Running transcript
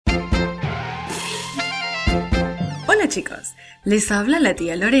Hola chicos, les habla la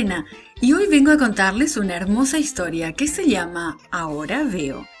tía Lorena y hoy vengo a contarles una hermosa historia que se llama Ahora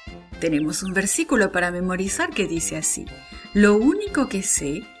veo. Tenemos un versículo para memorizar que dice así: lo único que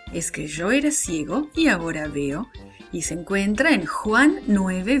sé es que yo era ciego y ahora veo, y se encuentra en Juan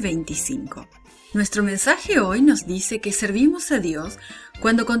 9:25. Nuestro mensaje hoy nos dice que servimos a Dios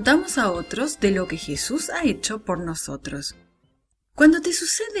cuando contamos a otros de lo que Jesús ha hecho por nosotros. Cuando te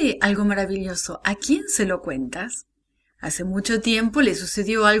sucede algo maravilloso, ¿a quién se lo cuentas? Hace mucho tiempo le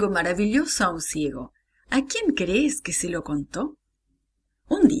sucedió algo maravilloso a un ciego. ¿A quién crees que se lo contó?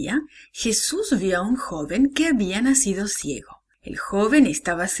 Un día, Jesús vio a un joven que había nacido ciego. El joven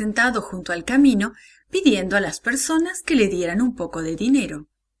estaba sentado junto al camino pidiendo a las personas que le dieran un poco de dinero.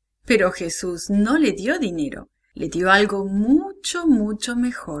 Pero Jesús no le dio dinero, le dio algo mucho, mucho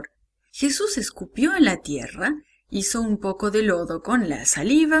mejor. Jesús escupió en la tierra, hizo un poco de lodo con la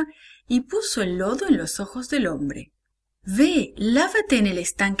saliva y puso el lodo en los ojos del hombre. «Ve, lávate en el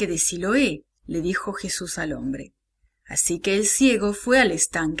estanque de Siloé», le dijo Jesús al hombre. Así que el ciego fue al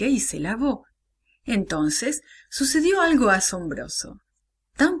estanque y se lavó. Entonces sucedió algo asombroso.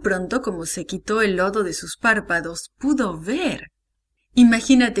 Tan pronto como se quitó el lodo de sus párpados, pudo ver.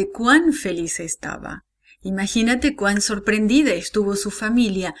 Imagínate cuán feliz estaba. Imagínate cuán sorprendida estuvo su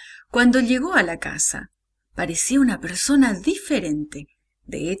familia cuando llegó a la casa. Parecía una persona diferente.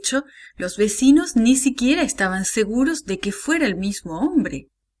 De hecho, los vecinos ni siquiera estaban seguros de que fuera el mismo hombre.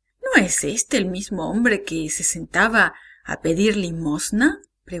 ¿No es este el mismo hombre que se sentaba a pedir limosna?,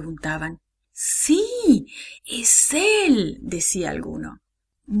 preguntaban. «Sí, es él», decía alguno.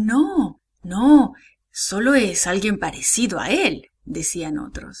 «No, solo es alguien parecido a él», decían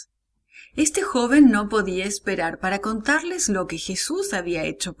otros. Este joven no podía esperar para contarles lo que Jesús había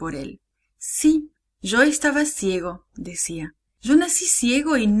hecho por él. «Sí, yo estaba ciego», decía. «Yo nací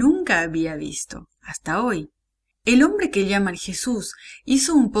ciego y nunca había visto, hasta hoy. El hombre que llaman Jesús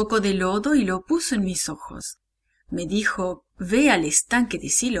hizo un poco de lodo y lo puso en mis ojos. Me dijo, ve al estanque de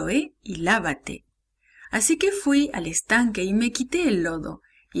Siloé y lávate. Así que fui al estanque y me quité el lodo,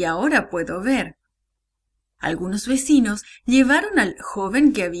 y ahora puedo ver». Algunos vecinos llevaron al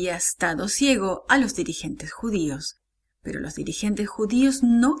joven que había estado ciego a los dirigentes judíos. Pero los dirigentes judíos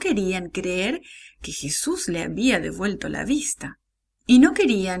no querían creer que Jesús le había devuelto la vista. Y no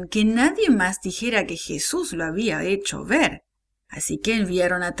querían que nadie más dijera que Jesús lo había hecho ver. Así que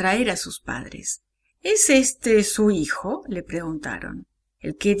enviaron a traer a sus padres. «¿Es este su hijo?», le preguntaron.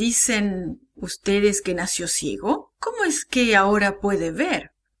 «¿El que dicen ustedes que nació ciego? ¿Cómo es que ahora puede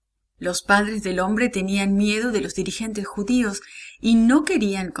ver?». Los padres del hombre tenían miedo de los dirigentes judíos y no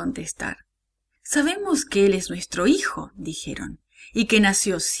querían contestar. «Sabemos que él es nuestro hijo», dijeron, «y que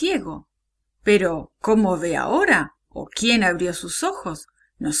nació ciego. Pero, ¿cómo ve ahora? ¿O quién abrió sus ojos?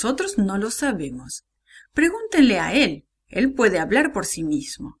 Nosotros no lo sabemos. Pregúntenle a él puede hablar por sí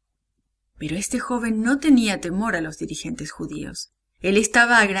mismo». Pero este joven no tenía temor a los dirigentes judíos. Él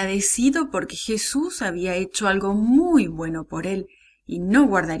estaba agradecido porque Jesús había hecho algo muy bueno por él y no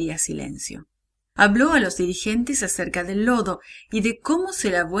guardaría silencio. Habló a los dirigentes acerca del lodo y de cómo se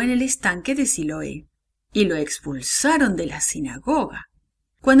lavó en el estanque de Siloé, y lo expulsaron de la sinagoga.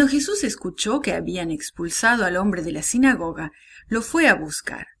 Cuando Jesús escuchó que habían expulsado al hombre de la sinagoga, lo fue a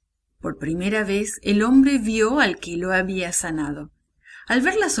buscar. Por primera vez el hombre vio al que lo había sanado. Al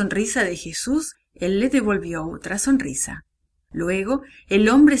ver la sonrisa de Jesús, él le devolvió otra sonrisa. Luego el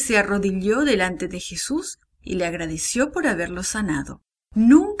hombre se arrodilló delante de Jesús y le agradeció por haberlo sanado.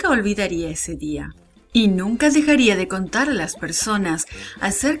 Nunca olvidaría ese día y nunca dejaría de contar a las personas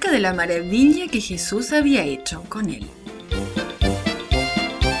acerca de la maravilla que Jesús había hecho con él.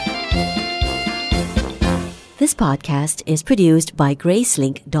 This podcast is produced by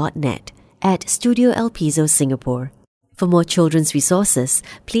Gracelink.net at Studio El Piso, Singapore. For more children's resources,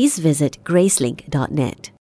 please visit Gracelink.net.